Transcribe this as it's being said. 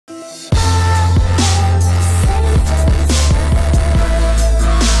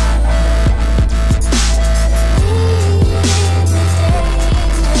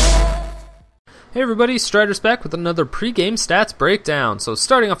Hey everybody, Strider's back with another pre-game stats breakdown. So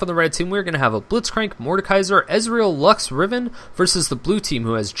starting off on the red team, we're going to have a Blitzcrank, Mordekaiser, Ezreal, Rhux, Riven versus the blue team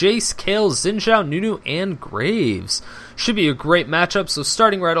who has Jayce, Kayle, Xin Zhao, Nunu, and Graves. Should be a great matchup, so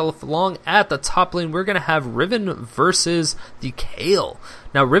starting right off along at the top lane, we're going to have Riven versus the Kayle.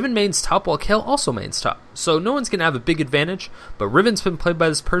 Now Riven mains top while Kayle also mains top, so no one's going to have a big advantage, but Riven's been played by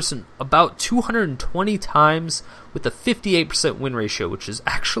this person about 220 times with a 58% win ratio, which is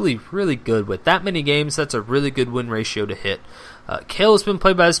actually really good. With that many games, that's a really good win ratio to hit. Kayle has been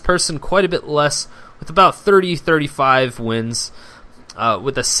played by this person quite a bit less, with about 30-35 wins,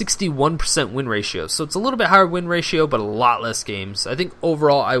 with a 61% win ratio. So it's a little bit higher win ratio, but a lot less games. I think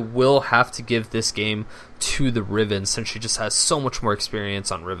overall I will have to give this game to the Riven, since she just has so much more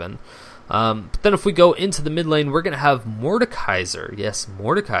experience on Riven. But then if we go into the mid lane, we're going to have Mordekaiser. Yes,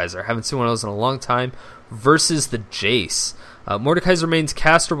 Mordekaiser. Haven't seen one of those in a long time. Versus the Jayce. Mordekaiser mains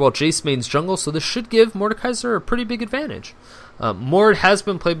caster while Jayce mains jungle, so this should give Mordekaiser a pretty big advantage. Mord has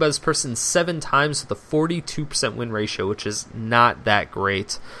been played by this person 7 times with a 42% win ratio, which is not that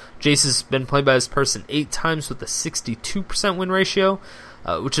great. Jayce has been played by this person 8 times with a 62% win ratio,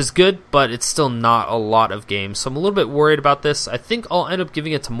 which is good, but it's still not a lot of games. So I'm a little bit worried about this. I think I'll end up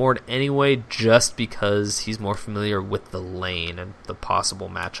giving it to Mord anyway, just because he's more familiar with the lane and the possible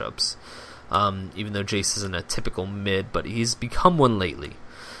matchups. Even though Jayce isn't a typical mid, but he's become one lately.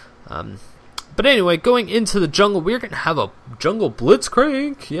 But anyway, going into the jungle, we're going to have a jungle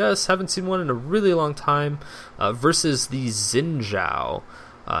Blitzcrank. Yes, haven't seen one in a really long time. Versus the Xin Zhao.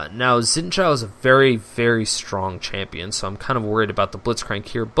 Now, Xin Zhao is a very, very strong champion, so I'm kind of worried about the Blitzcrank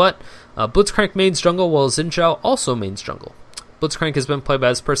here. But Blitzcrank mains jungle, while Xin Zhao also mains jungle. Blitzcrank has been played by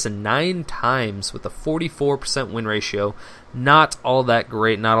this person 9 times with a 44% win ratio. Not all that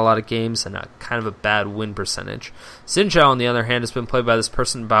great, not a lot of games, and kind of a bad win percentage. Xin Zhao, on the other hand, has been played by this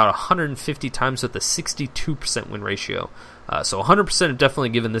person about 150 times with a 62% win ratio. So 100% have definitely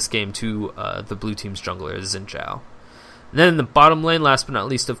given this game to the blue team's jungler, Xin Zhao. And then in the bottom lane, last but not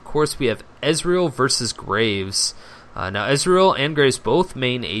least, of course, we have Ezreal versus Graves. Now, Ezreal and Graves both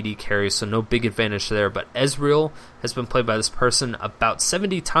main AD carries, so no big advantage there, but Ezreal has been played by this person about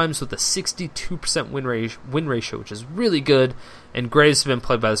 70 times with a 62% win ratio, which is really good, and Graves has been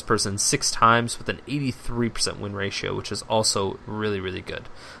played by this person 6 times with an 83% win ratio, which is also really, really good.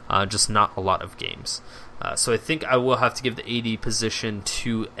 Just not a lot of games. So I think I will have to give the AD position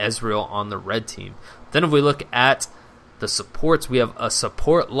to Ezreal on the red team. Then if we look at the supports, we have a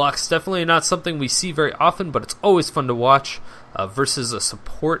support Rhux, definitely not something we see very often, but it's always fun to watch, versus a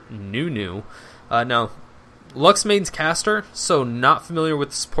support Nunu. Now, Rhux mains caster, so not familiar with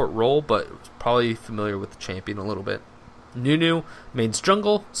the support role, but probably familiar with the champion a little bit. Nunu mains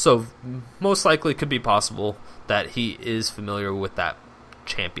jungle, so most likely could be possible that he is familiar with that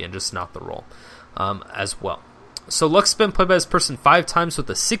champion, just not the role as well. So Rhux has been played by this person 5 times with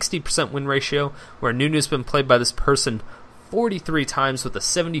a 60% win ratio, where Nunu's been played by this person 43 times with a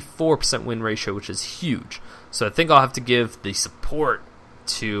 74% win ratio, which is huge. So I think I'll have to give the support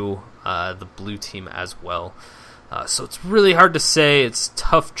to the blue team as well. So it's really hard to say. It's a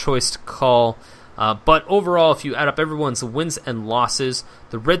tough choice to call. But overall, if you add up everyone's wins and losses,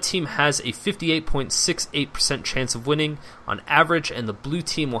 the red team has a 58.68% chance of winning on average, and the blue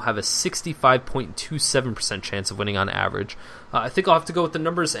team will have a 65.27% chance of winning on average. I think I'll have to go with the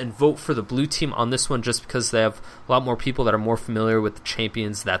numbers and vote for the blue team on this one, just because they have a lot more people that are more familiar with the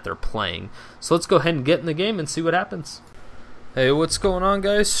champions that they're playing. So let's go ahead and get in the game and see what happens. Hey, what's going on,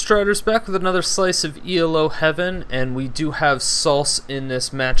 guys? Strider's back with another slice of ELO Heaven, and we do have Salce in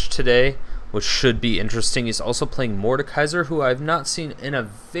this match today, which should be interesting. He's also playing Mordekaiser, who I've not seen in a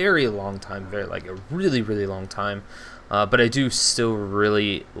very long time, like a really, really long time. But I do still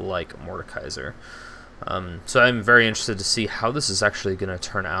really like Mordekaiser. So I'm very interested to see how this is actually going to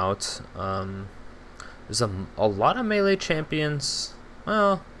turn out. There's a lot of melee champions.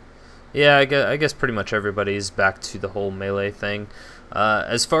 Well, yeah, I guess pretty much everybody's back to the whole melee thing.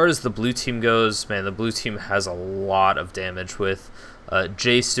 As far as the blue team goes, man, the blue team has a lot of damage with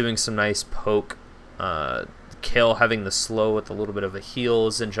Jayce doing some nice poke, Kayle having the slow with a little bit of a heal,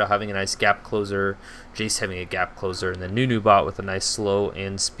 Xin Zhao having a nice gap closer, Jayce having a gap closer, and then Nunu Bot with a nice slow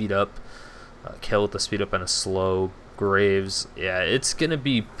and speed up, Kayle with the speed up and a slow, Graves. Yeah, it's going to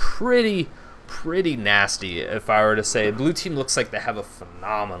be pretty nasty, if I were to say. Blue team looks like they have a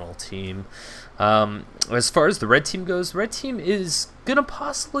phenomenal team. As far as the red team goes, red team is going to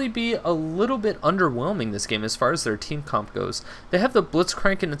possibly be a little bit underwhelming this game as far as their team comp goes. They have the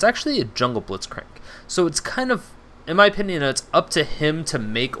Blitzcrank, and it's actually a jungle Blitzcrank. So it's kind of, in my opinion, it's up to him to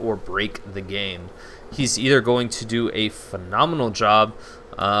make or break the game. He's either going to do a phenomenal job,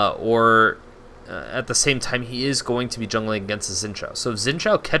 or at the same time, he is going to be jungling against the Xin Zhao. So if Xin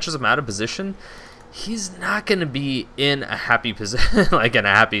Zhao catches him out of position, he's not going to be in a happy position, like in a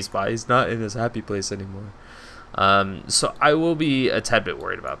happy spot. He's not in his happy place anymore. So I will be a tad bit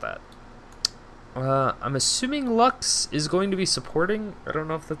worried about that. I'm assuming Rhux is going to be supporting. I don't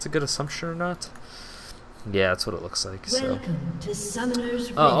know if that's a good assumption or not. Yeah, that's what it looks like. So,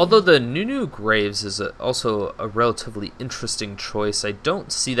 although the Nunu Graves is also a relatively interesting choice, I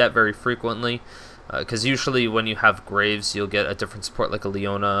don't see that very frequently. Because usually when you have Graves, you'll get a different support like a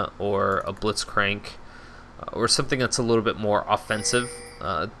Leona or a Blitzcrank, or something that's a little bit more offensive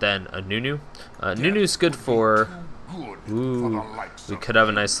than a Nunu. Nunu's good for... Ooh, we could have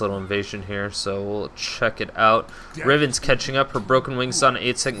a nice little invasion here, so we'll check it out. Riven's catching up. Her Broken Wings on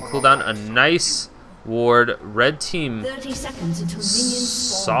 8-second cooldown. A nice ward. Red team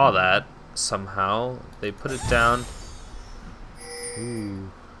saw that somehow. They put it down.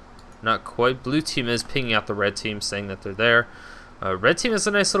 Ooh, not quite. Blue team is pinging out the red team, saying that they're there. Red team has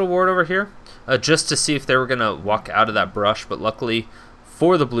a nice little ward over here, just to see if they were going to walk out of that brush, but luckily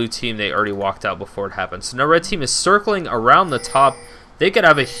for the blue team, they already walked out before it happened. So now red team is circling around the top. They could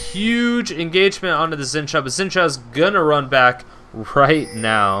have a huge engagement onto the Xin Zhao, but Xin Zhao's going to run back right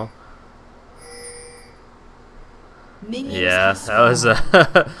now. Yeah, that was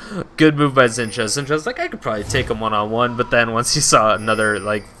a good move by Xin Zhao. Xin Zhao's like, I could probably take him one-on-one, but then once he saw another,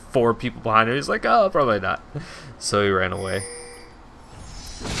 like, 4 people behind him, he's like, oh, probably not. So he ran away.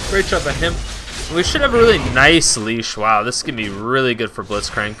 Great job by him. We should have a really nice leash. Wow, this is going to be really good for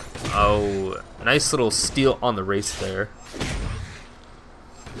Blitzcrank. Oh, nice little steal on the race there.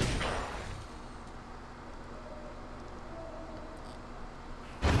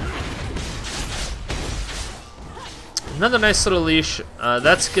 Another nice little leash.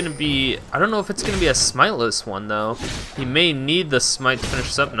 That's going to be... I don't know if it's going to be a smiteless one, though. He may need the smite to finish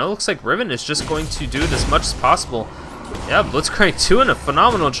this up. No, it looks like Riven is just going to do it as much as possible. Yeah, Blitzcrank doing a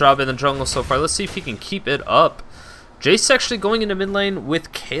phenomenal job in the jungle so far. Let's see if he can keep it up. Jayce actually going into mid lane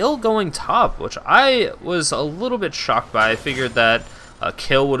with Kayle going top, which I was a little bit shocked by. I figured that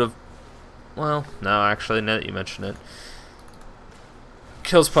Kayle would have... Well, no, actually, now that you mention it.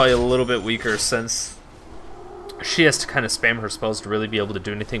 Kayle's probably a little bit weaker since she has to kind of spam her spells to really be able to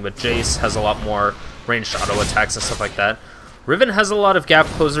do anything, but Jayce has a lot more ranged auto attacks and stuff like that. Riven has a lot of gap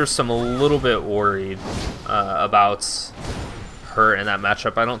closers, so I'm a little bit worried about her in that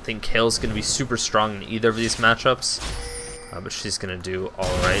matchup. I don't think Kayle's going to be super strong in either of these matchups, but she's going to do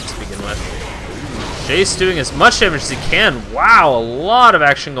alright to begin with. Jayce doing as much damage as he can. Wow, a lot of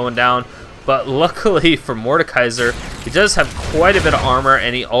action going down, but luckily for Mordekaiser, he does have quite a bit of armor,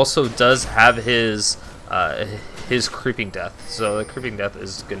 and he also does have his Creeping Death. So the Creeping Death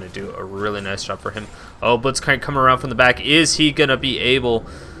is going to do a really nice job for him. Oh, Blitzcrank coming around from the back. Is he going to be able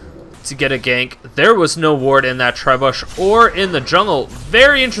to get a gank? There was no ward in that Tribush or in the jungle.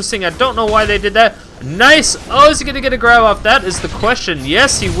 Very interesting. I don't know why they did that. Nice. Oh, is he going to get a grab off? That is the question.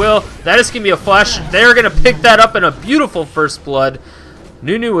 Yes, he will. That is going to be a flash. They're going to pick that up in a beautiful first blood.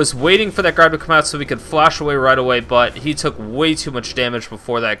 Nunu was waiting for that grab to come out so we could flash away right away, but he took way too much damage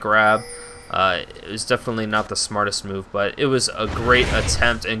before that grab. It was definitely not the smartest move, but it was a great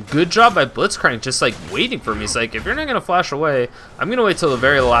attempt, and good job by Blitzcrank just like waiting for me. He's like, if you're not going to flash away, I'm going to wait till the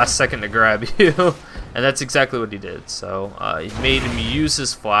very last second to grab you, and that's exactly what he did. So he made him use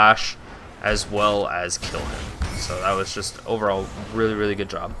his flash as well as kill him. So that was just overall really, really good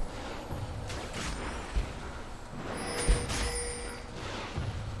job.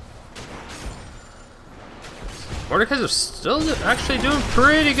 Mordekaiser's still actually doing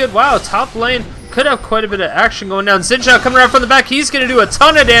pretty good. Wow, top lane could have quite a bit of action going down. Xin Zhao coming around from the back. He's going to do a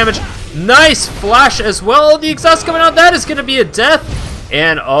ton of damage. Nice flash as well. The exhaust coming out. That is going to be a death.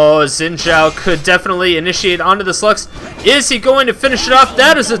 And, oh, Xin Zhao could definitely initiate onto the Lux. Is he going to finish it off?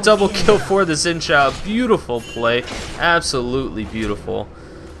 That is a double kill for the Xin Zhao. Beautiful play. Absolutely beautiful.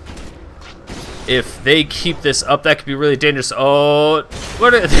 If they keep this up, that could be really dangerous. Oh,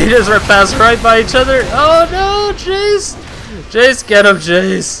 what are, they just pass right by each other. Oh no, Jayce! Jayce, get him,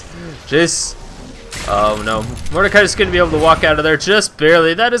 Jayce! Jayce. Oh no, Mordekaiser's going to be able to walk out of there just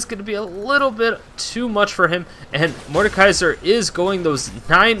barely. That is going to be a little bit too much for him. And Mordekaiser is going those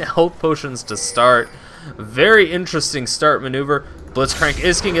 9 health potions to start. Very interesting start maneuver. Blitzcrank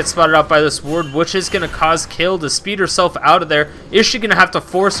is going to get spotted out by this ward, which is going to cause Kayle to speed herself out of there. Is she going to have to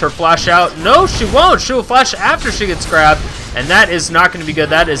force her flash out? No, she won't. She will flash after she gets grabbed, and that is not going to be good.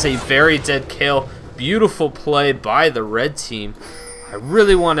 That is a very dead Kayle. Beautiful play by the red team. I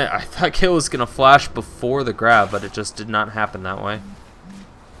really wanted... I thought Kayle was going to flash before the grab, but it just did not happen that way.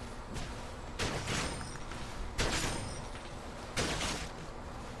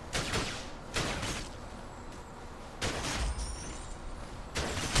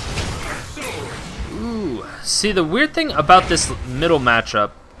 Ooh. See, the weird thing about this middle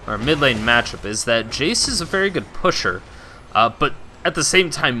matchup, or mid lane matchup, is that Jayce is a very good pusher, but at the same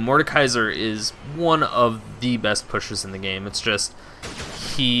time, Mordekaiser is one of the best pushers in the game. It's just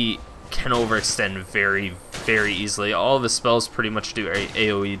he can overextend very, very easily. All of his spells pretty much do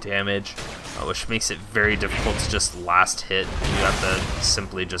AoE damage, which makes it very difficult to just last hit. You have to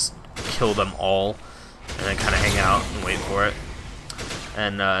simply just kill them all and then kind of hang out and wait for it.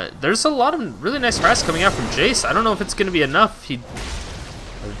 And there's a lot of really nice harass coming out from Jayce. I don't know if it's going to be enough.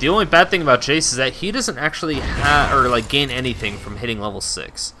 The only bad thing about Jayce is that he doesn't actually gain anything from hitting level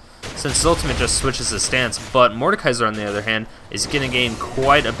 6, since his ultimate just switches his stance. But Mordekaiser, on the other hand, is going to gain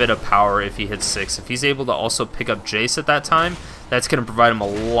quite a bit of power if he hits 6. If he's able to also pick up Jayce at that time, that's going to provide him a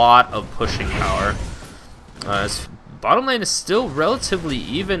lot of pushing power. His bottom lane is still relatively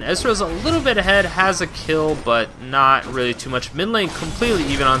even. Ezreal's a little bit ahead, has a kill, but not really too much. Mid lane completely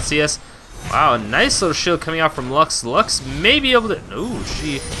even on CS. Wow, a nice little shield coming out from Rhux. Rhux may be able to... Ooh,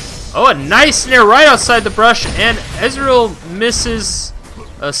 oh, a nice snare right outside the brush, and Ezreal misses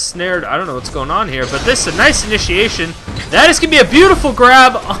a snared... I don't know what's going on here, but this is a nice initiation. That is going to be a beautiful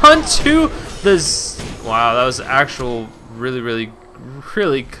grab onto the... Wow, that was actual really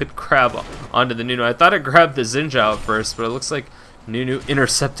good grab onto the Nunu. I thought it grabbed the Xin Zhao at first, but it looks like Nunu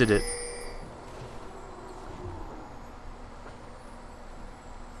intercepted it.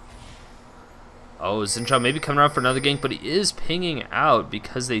 Oh, Xin Zhao maybe coming around for another gank, but he is pinging out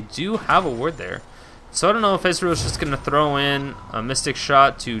because they do have a ward there. So I don't know if Ezreal is just going to throw in a Mystic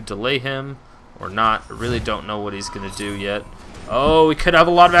Shot to delay him or not. I really don't know what he's going to do yet. Oh, we could have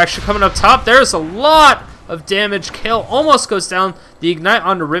a lot of action coming up top. There's a lot of damage. Kayle almost goes down. The Ignite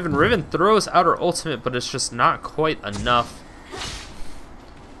onto Riven. Riven throws out her ultimate, but it's just not quite enough.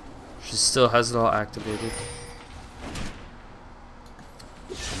 She still has it all activated.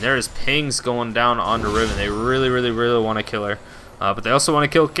 And there's pings going down onto Riven. They really want to kill her. But they also want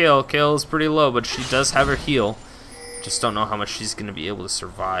to kill Kayle. Kayle is pretty low, but she does have her heal. Just don't know how much she's going to be able to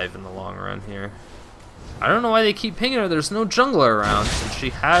survive in the long run here. I don't know why they keep pinging her. There's no jungler around, and she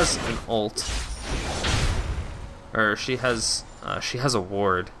has an ult. Or she has a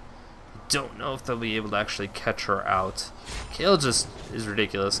ward. Don't know if they'll be able to actually catch her out. Kayle just is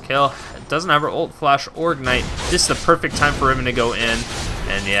ridiculous. Kayle doesn't have her ult, flash, or ignite. This is the perfect time for Riven to go in.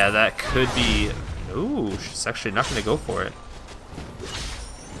 And yeah, that could be... Ooh, she's actually not going to go for it.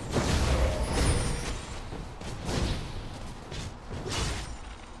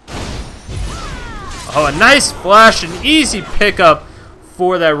 Oh, a nice flash, an easy pickup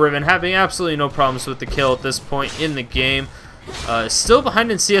for that Riven, having absolutely no problems with the kill at this point in the game. Still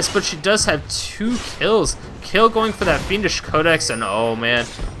behind in CS, but she does have 2 kills. Kayle going for that Fiendish Codex, and oh man,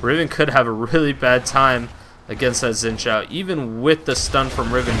 Riven could have a really bad time against that Xin Zhao. Even with the stun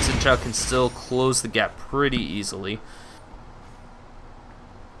from Riven, Xin Zhao can still close the gap pretty easily.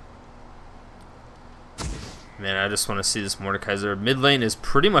 Man, I just want to see this Mordekaiser. Mid lane is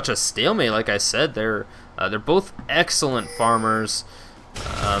pretty much a stalemate, like I said. They're both excellent farmers,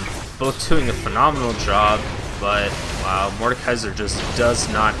 both doing a phenomenal job. But wow, Mordekaiser just does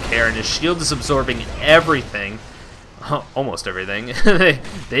not care, and his shield is absorbing everything, almost everything.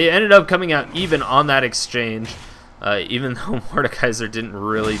 they ended up coming out even on that exchange, even though Mordekaiser didn't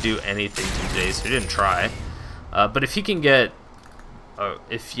really do anything to Jayce. He didn't try. But if he can get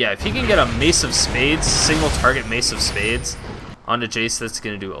if he can get a Mace of Spades, single target Mace of Spades onto Jayce, that's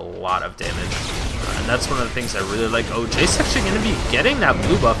going to do a lot of damage. And that's one of the things I really like. Oh, Jayce actually going to be getting that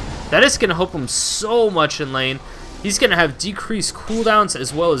blue buff. That is going to help him so much in lane. He's going to have decreased cooldowns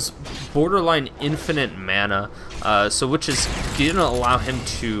as well as borderline infinite mana, which is going to allow him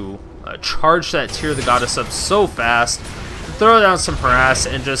to charge that Tear of the Goddess up so fast, throw down some harass,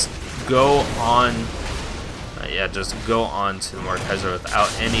 and just go on. Just go on to the Mordekaiser without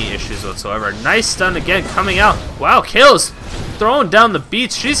any issues whatsoever. Nice stun again coming out. Wow, Kayle's throwing down the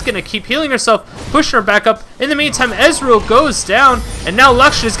beats. She's going to keep healing herself, pushing her back up. In the meantime, Ezreal goes down, and now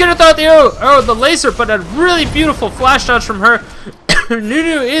Rhux is going to throw out the laser, but a really beautiful flash dodge from her.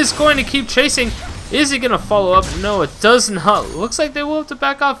 Nunu is going to keep chasing. Is he going to follow up? No, it does not. Looks like they will have to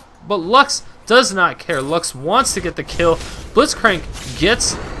back off, but Rhux does not care. Rhux wants to get the kill. Blitzcrank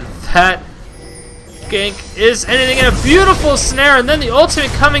gets that gank, is anything in a beautiful snare, and then the ultimate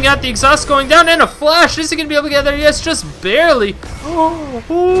coming out, the exhaust going down, and a flash. Is he going to be able to get there? Yes, just barely.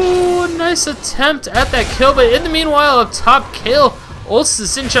 Oh, nice attempt at that kill, but in the meanwhile, up top, Kayle ults the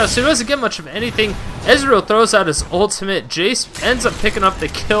Xin Zhao, so he doesn't get much of anything. Ezreal throws out his ultimate. Jayce ends up picking up the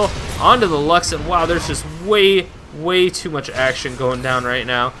kill onto the Rhux, and wow, there's just way too much action going down right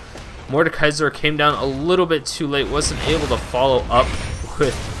now. Mordekaiser came down a little bit too late, wasn't able to follow up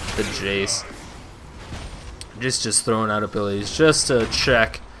with the Jayce. Just throwing out abilities just to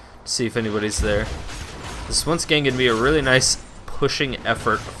check, see if anybody's there. This is once again going to be a really nice pushing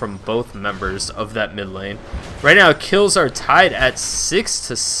effort from both members of that mid lane. Right now, kills are tied at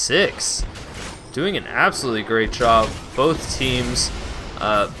 6-6. Doing an absolutely great job, both teams.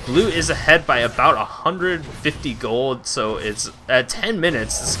 Blue is ahead by about 150 gold, so it's at 10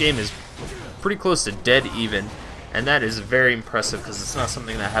 minutes. This game is pretty close to dead even, and that is very impressive because it's not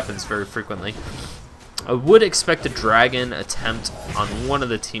something that happens very frequently. I would expect a dragon attempt on one of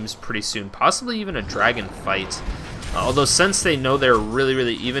the teams pretty soon, possibly even a dragon fight. Although since they know they're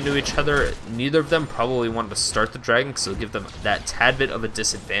really even to each other, neither of them probably want to start the dragon because it'll give them that tad bit of a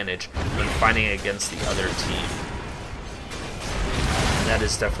disadvantage when fighting against the other team. And that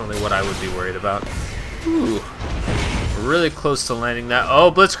is definitely what I would be worried about. Ooh. Really close to landing that.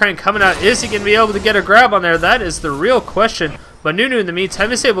 Oh, Blitzcrank coming out. Is he going to be able to get a grab on there? That is the real question. But Nunu in the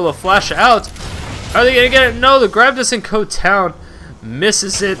meantime is able to flash out. Are they going to get it? No, the grab doesn't go down.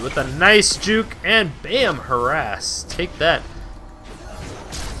 Misses it with a nice juke, and bam, harass. Take that.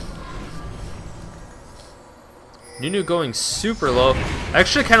 Nunu going super low. I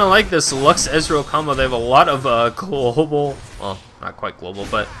actually kind of like this Lux Ezreal combo. They have a lot of global, well, not quite global,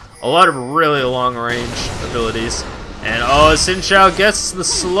 but a lot of really long range abilities. And oh, Xin Zhao gets the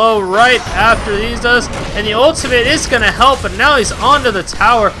slow right after these does, and the ultimate is going to help, but now he's onto the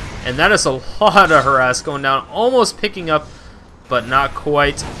tower, and that is a lot of harass going down, almost picking up, but not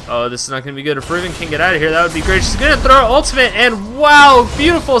quite. Oh, this is not going to be good. If Riven can get out of here, that would be great. She's going to throw her ultimate, and wow,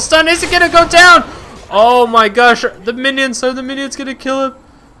 beautiful stun. Is it going to go down? Oh my gosh, the minions, are the minions going to kill him?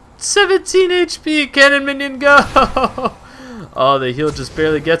 17 HP, can a minion go? Oh, the heal just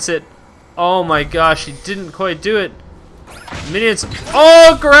barely gets it. Oh my gosh, he didn't quite do it. Minions,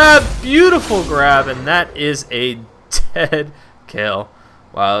 oh, grab, beautiful grab, and that is a dead Kayle.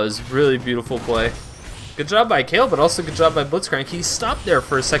 Wow, it was really beautiful play. Good job by Kayle, but also good job by Blitzcrank. He stopped there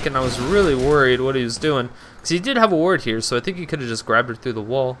for a second. I was really worried what he was doing, because he did have a ward here, so I think he could have just grabbed her through the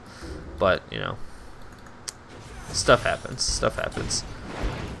wall. But, you know, stuff happens. Stuff happens.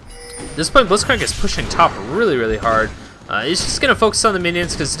 At this point, Blitzcrank is pushing top really hard. He's just going to focus on the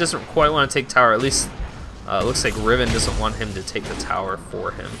minions because he doesn't quite want to take tower. At least, it looks like Riven doesn't want him to take the tower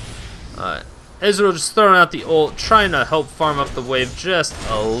for him. Ezreal just throwing out the ult, trying to help farm up the wave just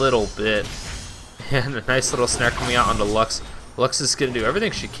a little bit. And a nice little snare coming out onto Lux. Lux is going to do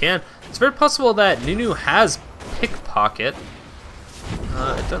everything she can. It's very possible that Nunu has Pickpocket.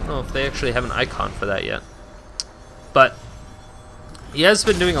 I don't know if they actually have an icon for that yet. But he has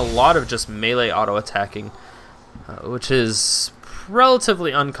been doing a lot of just melee auto-attacking, which is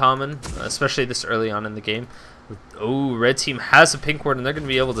relatively uncommon, especially this early on in the game. Oh, red team has a pink ward, and they're going to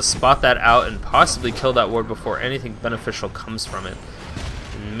be able to spot that out and possibly kill that ward before anything beneficial comes from it.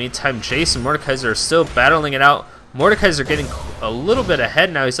 In the meantime, Jayce and Mordekaiser are still battling it out. Mordekaiser getting a little bit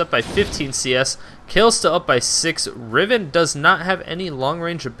ahead now. He's up by 15 CS. Kayle's still up by 6. Riven does not have any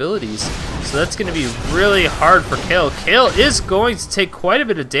long-range abilities, so that's going to be really hard for Kayle. Kayle is going to take quite a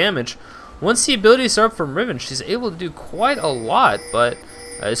bit of damage. Once the abilities are up from Riven, she's able to do quite a lot, but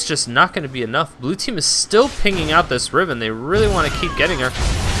it's just not going to be enough. Blue team is still pinging out this Riven. They really want to keep getting her.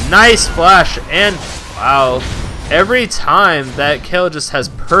 Nice flash, and wow. Every time that Kayle just has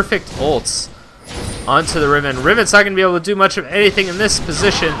perfect ults onto the Riven. Riven's not going to be able to do much of anything in this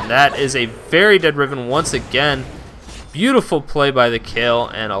position. That is a very dead Riven once again. Beautiful play by the Kayle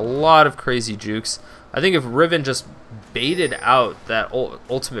and a lot of crazy jukes. I think if Riven just baited out that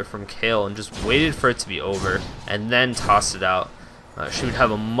ultimate from Kayle and just waited for it to be over and then tossed it out, she would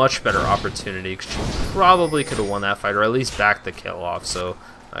have a much better opportunity, because she probably could have won that fight or at least backed the Kayle off, so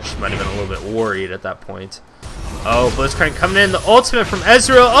she might have been a little bit worried at that point. Oh, Blitzcrank coming in, the ultimate from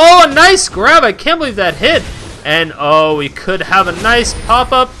Ezreal. Oh, a nice grab, I can't believe that hit. And oh, we could have a nice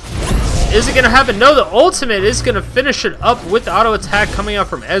pop-up. Is it going to happen? No, the ultimate is going to finish it up with the auto attack coming out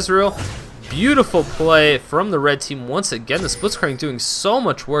from Ezreal. Beautiful play from the red team once again. The Blitzcrank doing so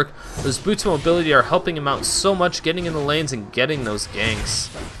much work. Those boots of mobility are helping him out so much, getting in the lanes and getting those ganks.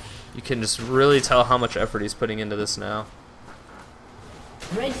 You can just really tell how much effort he's putting into this now.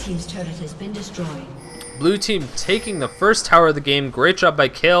 Red team's turret has been destroyed. Blue team taking the first tower of the game. Great job by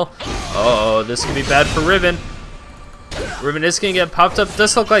Kayle. Oh, this could be bad for Riven. Riven is going to get popped up.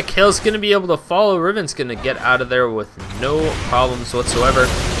 Does look like Kayle's going to be able to follow. Riven's going to get out of there with no problems whatsoever.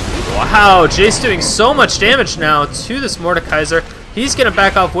 Wow, Jayce doing so much damage now to this Mordekaiser. He's going to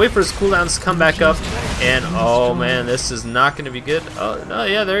back off, wait for his cooldowns to come back up. And oh man, this is not going to be good. Oh no,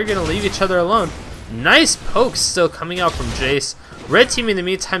 yeah, they're going to leave each other alone. Nice pokes still coming out from Jayce. Red team in the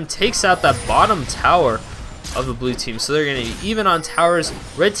meantime takes out that bottom tower. of the blue team. So they're going to be even on towers.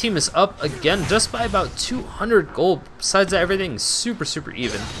 Red team is up again just by about 200 gold. Besides that, everything's super, super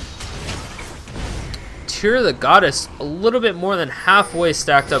even. Kire the Goddess a little bit more than halfway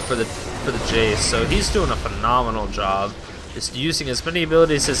stacked up for the Jayce. So he's doing a phenomenal job. Just using as many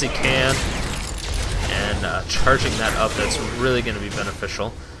abilities as he can. And charging that up, that's really going to be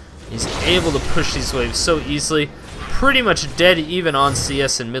beneficial. He's able to push these waves so easily. Pretty much dead even on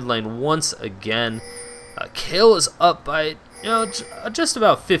CS in mid lane once again. Kayle is up by just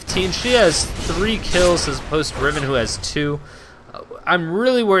about 15. She has 3 kills as opposed to Riven, who has 2. I'm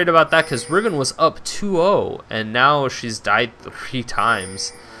really worried about that because Riven was up 2-0 and now she's died 3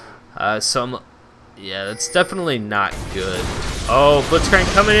 times. Yeah, that's definitely not good. Oh,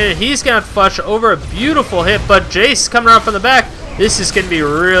 Blitzcrank coming in. He's going to flush over a beautiful hit, but Jayce coming out from the back. This is going to be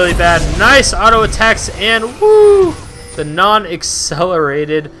really bad. Nice auto attacks, and woo! The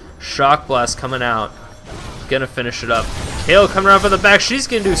non-accelerated shock blast coming out. Going to finish it up. Kayle coming out from the back. She's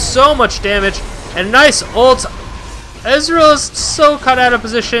going to do so much damage, and nice ult. Ezreal is so cut out of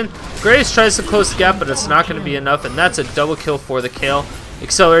position. Graves tries to close the gap, but it's not going to be enough, and that's a double kill for the Kayle.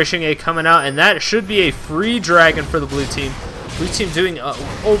 Acceleration A coming out, and that should be a free dragon for the blue team. Blue team doing an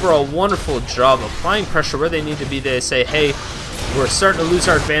overall wonderful job applying pressure where they need to be. They say, hey, we're starting to lose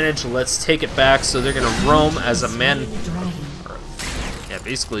our advantage, let's take it back. So they're going to roam as a man, yeah,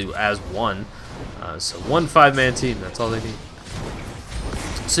 basically as one. So 1 5-man team, that's all they need.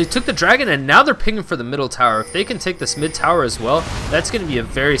 So he took the dragon, and now they're picking for the middle tower. If they can take this mid tower as well, that's going to be a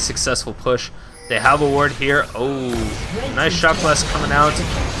very successful push. They have a ward here. Oh, nice shock blast coming out.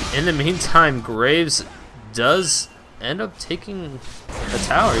 In the meantime, Graves does end up taking the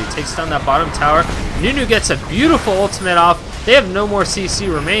tower. He takes down that bottom tower. Nunu gets a beautiful ultimate off. They have no more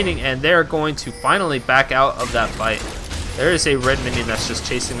CC remaining, and they're going to finally back out of that fight. There is a red minion that's just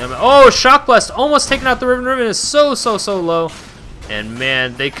chasing them. Oh, shock blast almost taking out the Riven. Riven is so low. And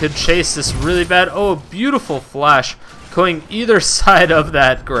man, they could chase this really bad. Oh, beautiful flash going either side of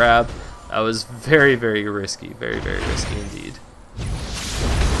that grab. That was very, very risky. Very, very risky indeed.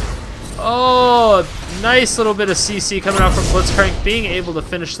 Oh, nice little bit of CC coming out from Blitzcrank, being able to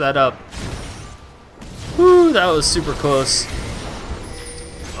finish that up. Woo, that was super close.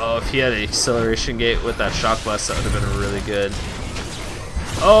 Oh, if he had an acceleration gate with that shock blast, that would have been really good.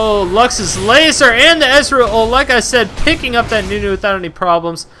 Oh, Lux's laser and the Ezreal, oh, like I said, picking up that Nunu without any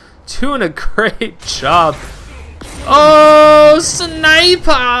problems. Doing a great job. Oh,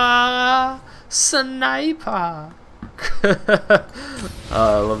 sniper! Sniper!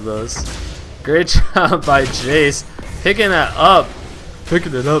 Oh, I love those. Great job by Jayce. Picking that up.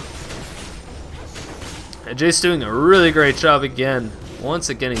 Picking it up. And Jayce doing a really great job again. Once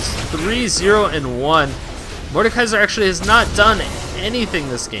again, he's 3-0-1. Mordekaiser actually has not done anything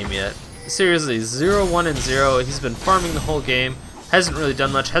this game yet. Seriously, 0-1-0. He's been farming the whole game. Hasn't really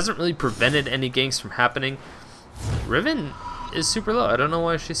done much. Hasn't really prevented any ganks from happening. Riven is super low. I don't know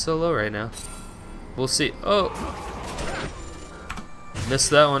why she's so low right now. We'll see. Oh.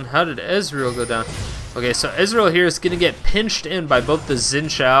 Missed that one. How did Ezreal go down? Okay, so Ezreal here is going to get pinched in by both the Xin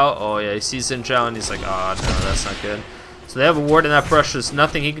Zhao. Oh, yeah, he sees Xin Zhao and he's like, oh, no, that's not good. So they have a ward in that brush. There's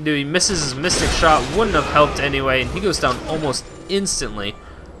nothing he can do. He misses his Mystic Shot. Wouldn't have helped anyway. And he goes down almost instantly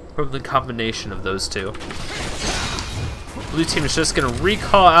from the combination of those two. Blue team is just going to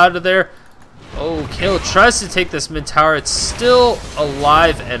recall out of there. Oh, Kayle tries to take this mid tower. It's still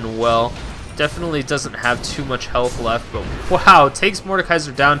alive and well. Definitely doesn't have too much health left. But wow, takes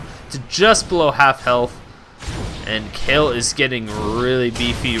Mordekaiser down to just below half health. And Kayle is getting really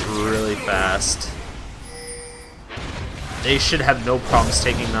beefy really fast. They should have no problems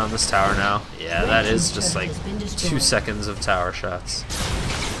taking down this tower now. Yeah, that is just like 2 seconds of tower shots.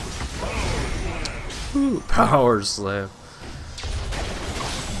 Ooh, power slam.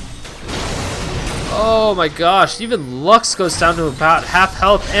 Oh my gosh, even Lux goes down to about half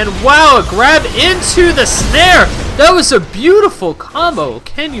health, and wow, a grab into the snare! That was a beautiful combo,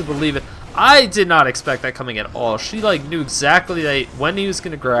 can you believe it? I did not expect that coming at all. She like knew exactly when he was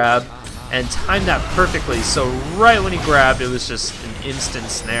going to grab and timed that perfectly, so right when he grabbed, it was just an instant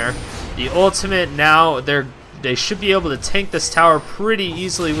snare. The ultimate now, they should be able to tank this tower pretty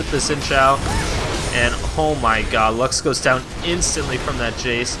easily with the Xin Zhao. And oh my god, Lux goes down instantly from that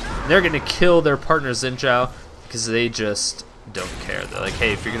Jayce. They're going to kill their partner Xin Zhao because they just don't care. They're like,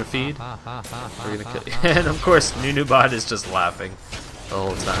 hey, if you're going to feed, we're going to kill you. And of course, Nunu Bot is just laughing the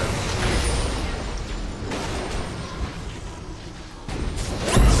whole time.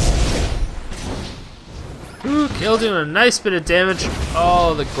 Ooh, Kayle doing a nice bit of damage.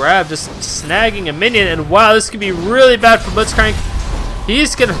 Oh, the grab just snagging a minion. And wow, this could be really bad for Blitzcrank.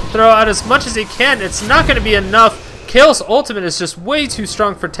 He's going to throw out as much as he can. It's not going to be enough. Kayle's ultimate is just way too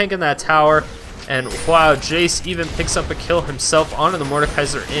strong for tanking that tower. And wow, Jayce even picks up a kill himself onto the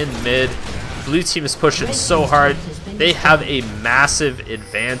Mordekaiser in mid. Blue team is pushing so hard. They have a massive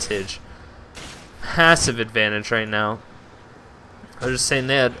advantage. Massive advantage right now. I was just saying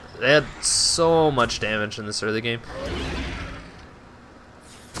they had so much damage in this early game.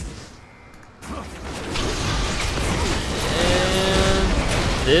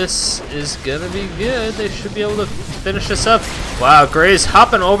 And this is gonna be good. They should be able to finish this up. Wow, Gray's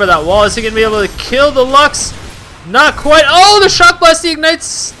hopping over that wall. Is he gonna be able to kill the Lux? Not quite. Oh, the shock blast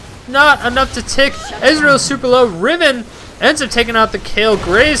ignites. Not enough to tick. Ezreal's super low. Riven ends up taking out the Kayle.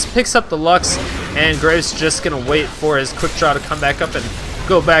 Graves picks up the Lux, and Graves just gonna wait for his quick draw to come back up and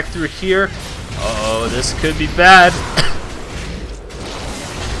go back through here. Oh, this could be bad.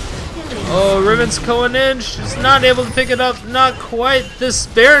 Oh, Riven's going in. She's not able to pick it up. Not quite. This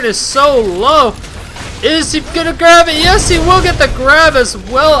Baron is so low. Is he gonna grab it? Yes, he will get the grab as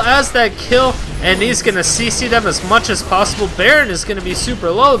well as that kill. And he's gonna CC them as much as possible. Baron is gonna be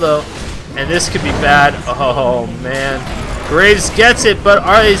super low though. And this could be bad. Oh man. Graves gets it, but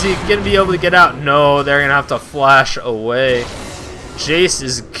is he gonna be able to get out? No, they're gonna have to flash away. Jayce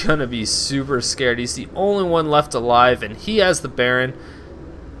is gonna be super scared. He's the only one left alive, and he has the Baron.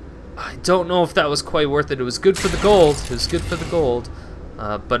 I don't know if that was quite worth it. It was good for the gold. It was good for the gold.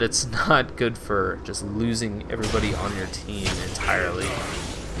 But it's not good for just losing everybody on your team entirely,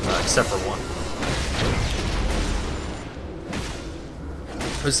 except for one.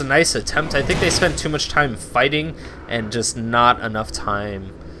 It was a nice attempt. I think they spent too much time fighting and just not enough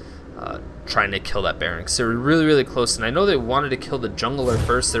time trying to kill that Baron, because they were really, really close. And I know they wanted to kill the jungler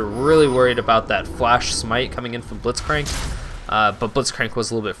first. They were really worried about that flash smite coming in from Blitzcrank, but Blitzcrank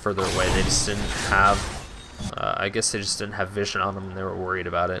was a little bit further away. They just didn't have... I guess they just didn't have vision on them, and they were worried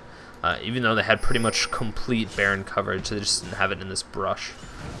about it. Even though they had pretty much complete Baron coverage, they just didn't have it in this brush,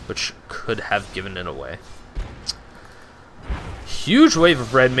 which could have given it away. Huge wave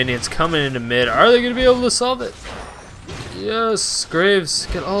of red minions coming into mid. Are they going to be able to solve it? Yes, Graves,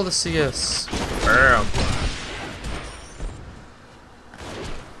 get all the CS. Bam.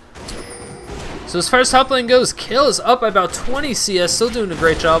 So as far as top lane goes, Kayle is up by about 20 CS, still doing a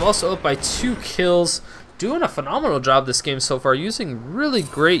great job. Also up by 2 kills. Doing a phenomenal job this game so far, using really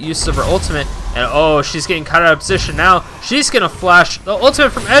great use of her ultimate. And oh, she's getting caught out of position now. She's gonna flash. The ultimate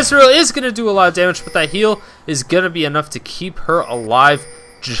from Ezreal is gonna do a lot of damage, but that heal is gonna be enough to keep her alive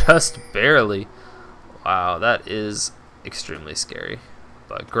just barely. Wow, that is extremely scary.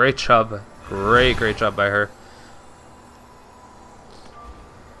 But great job, great job by her.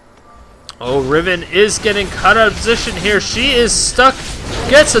 Oh, Riven is getting cut out of position here. She is stuck,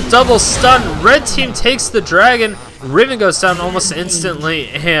 gets a double stun. Red team takes the dragon. Riven goes down almost instantly,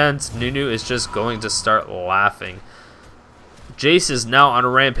 and Nunu is just going to start laughing. Jayce is now on a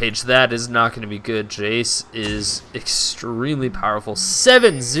rampage. That is not going to be good. Jayce is extremely powerful.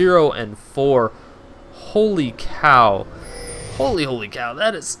 7-0-4. Holy cow. Holy cow.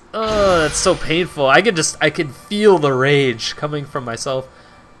 That is, that's so painful. I can feel the rage coming from myself.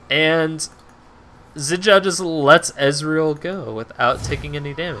 And Xin Zhao just lets Ezreal go without taking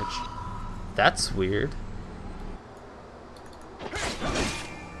any damage. That's weird.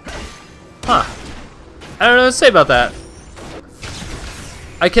 Huh. I don't know what to say about that.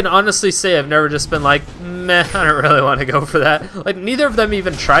 I can honestly say I've never just been like, meh, I don't really want to go for that. Like, neither of them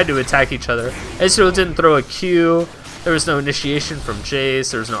even tried to attack each other. Ezreal didn't throw a Q. There was no initiation from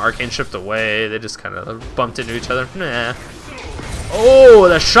Jayce. There was no arcane shift away. They just kind of bumped into each other. Nah. Oh,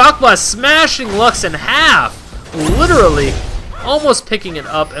 the shock blast smashing Lux in half. Literally almost picking it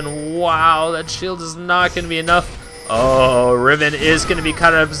up. And wow, that shield is not going to be enough. Oh, Riven is going to be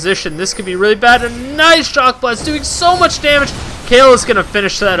caught out of position. This could be really bad. A nice shock blast doing so much damage. Kayle is going to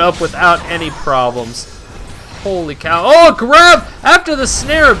finish that up without any problems. Holy cow. Oh, grab after the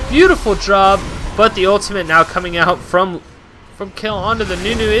snare. Beautiful job. But the ultimate now coming out from Kayle onto the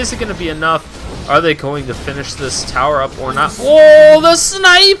Nunu. Is it going to be enough? Are they going to finish this tower up or not? Oh, the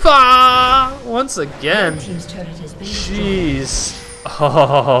sniper! Once again. Jeez.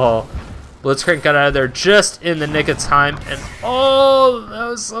 Oh. Blitzcrank got out of there just in the nick of time. And oh, that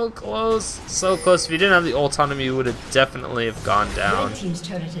was so close. So close. If you didn't have the ult on him, you would have definitely have gone down. Red team's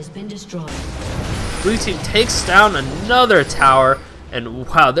turret has been destroyed. Blue team takes down another tower. And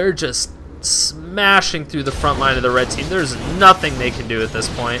wow, they're just smashing through the front line of the red team. There's nothing they can do at this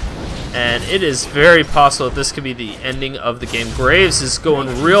point. And it is very possible that this could be the ending of the game. Graves is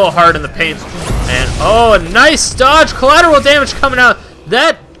going real hard in the paint. And oh, a nice dodge. Collateral damage coming out.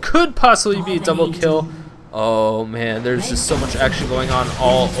 That could possibly be a double kill. Oh man, there's just so much action going on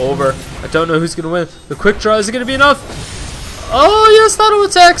all over. I don't know who's gonna win. The quick draw, is it gonna be enough? Oh yes, the auto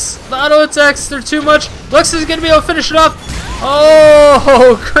attacks. The auto attacks, they're too much. Lux is gonna be able to finish it off.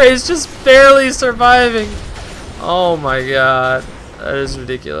 Oh, Gray's just barely surviving. Oh my god, that is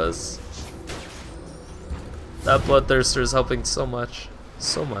ridiculous. That Bloodthirster is helping so much,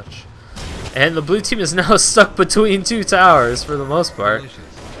 so much. And the blue team is now stuck between two towers for the most part.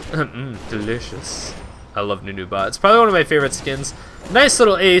 Delicious. I love Nunu Bot. It's probably one of my favorite skins. Nice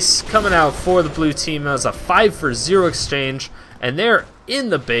little ace coming out for the blue team. That was a 5-for-0 exchange, and they're in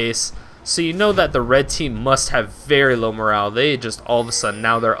the base. So you know that the red team must have very low morale. They just all of a sudden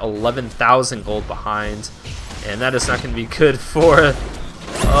now they're 11,000 gold behind, and that is not going to be good for.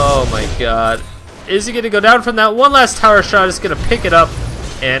 Oh my god. Is he going to go down from that? One last tower shot is going to pick it up.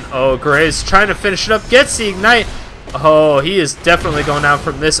 And oh, Gray's trying to finish it up. Gets the ignite. Oh, he is definitely going down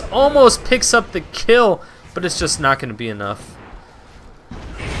from this. Almost picks up the kill, but it's just not going to be enough.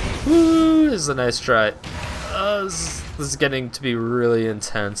 Woo, this is a nice try. This is getting to be really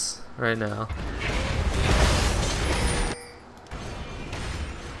intense right now.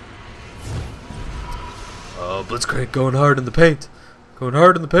 Oh, Blitzcrank going hard in the paint. Going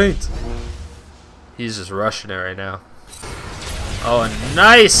hard in the paint. He's just rushing it right now. Oh, a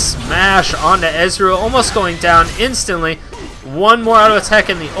nice smash onto Ezreal, almost going down instantly. One more auto attack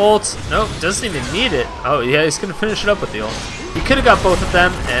in the ult. Nope, doesn't even need it. Oh yeah, he's gonna finish it up with the ult. He could have got both of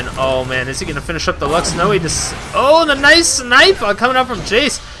them, and oh man, is he gonna finish up the Lux? No, he just. Oh, the nice snipe coming out from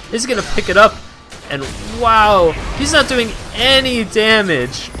Jayce. Is he gonna pick it up? And wow, he's not doing any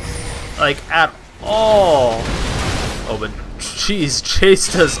damage, like at all. Oh, but jeez,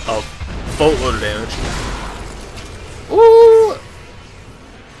 Jayce does a boatload of damage. Ooh.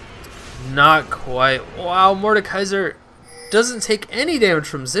 Not quite. Wow, Mordekaiser doesn't take any damage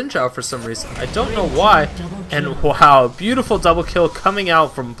from Xin Zhao for some reason. I don't know why. And wow, beautiful double kill coming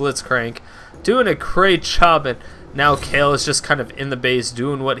out from Blitzcrank. Doing a great job. And now Kayle is just kind of in the base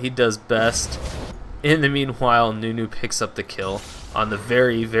doing what he does best. In the meanwhile, Nunu picks up the kill on the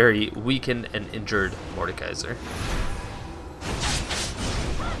very, very weakened and injured Mordekaiser.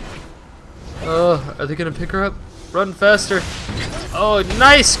 Oh, are they going to pick her up? Run faster. Oh,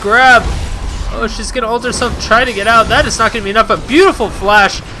 nice grab. Oh, she's going to ult herself, try to get out. That is not going to be enough. A beautiful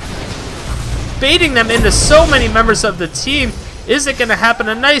flash. Baiting them into so many members of the team. Is it going to happen?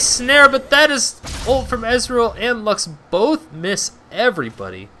 A nice snare, but that is ult from Ezreal and Lux. Both miss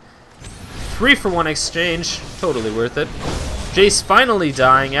everybody. 3-for-1 exchange. Totally worth it. Jayce finally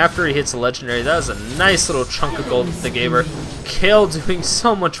dying after he hits a legendary. That was a nice little chunk of gold that they gave her. Kayle doing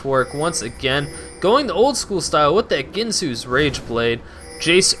so much work once again. Going the old school style with that Ginsu's Rage Blade.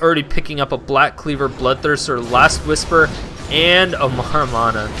 Jayce already picking up a Black Cleaver, Bloodthirster, Last Whisper, and a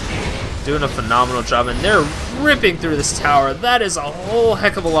Maramana. Doing a phenomenal job, and they're ripping through this tower. That is a whole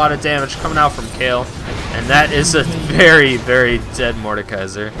heck of a lot of damage coming out from Kayle. And that is a very, very dead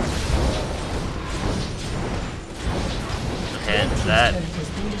Mordekaiser. And that,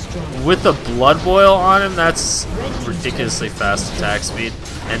 with the Blood Boil on him, that's ridiculously fast attack speed.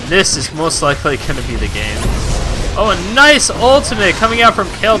 And this is most likely going to be the game. Oh, a nice ultimate coming out from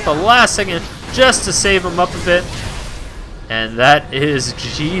Kayle at the last second just to save him up a bit. And that is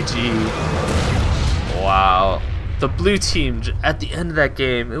GG. Wow. The blue team at the end of that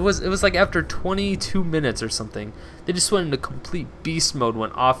game, it was like after 22 minutes or something, they just went into complete beast mode,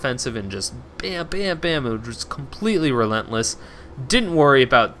 went offensive and just bam, bam, bam. It was just completely relentless. Didn't worry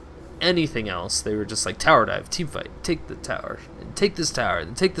about anything else. They were just like tower dive, team fight, take the tower, and take this tower,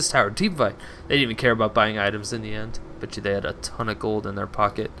 and take this tower, team fight. They didn't even care about buying items in the end. Bet you they had a ton of gold in their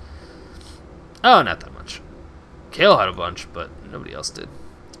pocket. Oh, not that much. Kayle had a bunch, but nobody else did.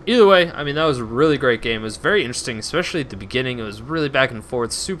 Either way, I mean, that was a really great game. It was very interesting, especially at the beginning. It was really back and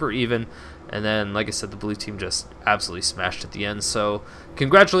forth, super even. And then, like I said, the blue team just absolutely smashed at the end. So,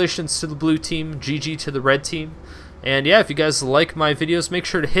 congratulations to the blue team. GG to the red team. And yeah, if you guys like my videos, make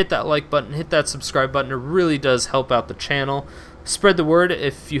sure to hit that like button, hit that subscribe button. It really does help out the channel. Spread the word.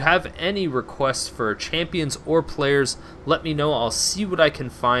 If you have any requests for champions or players, let me know. I'll see what I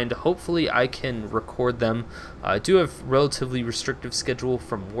can find. Hopefully I can record them. I do have a relatively restrictive schedule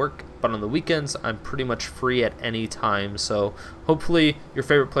from work, but on the weekends I'm pretty much free at any time. So hopefully your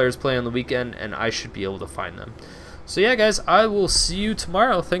favorite players play on the weekend and I should be able to find them. So yeah guys, I will see you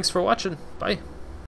tomorrow. Thanks for watching. Bye.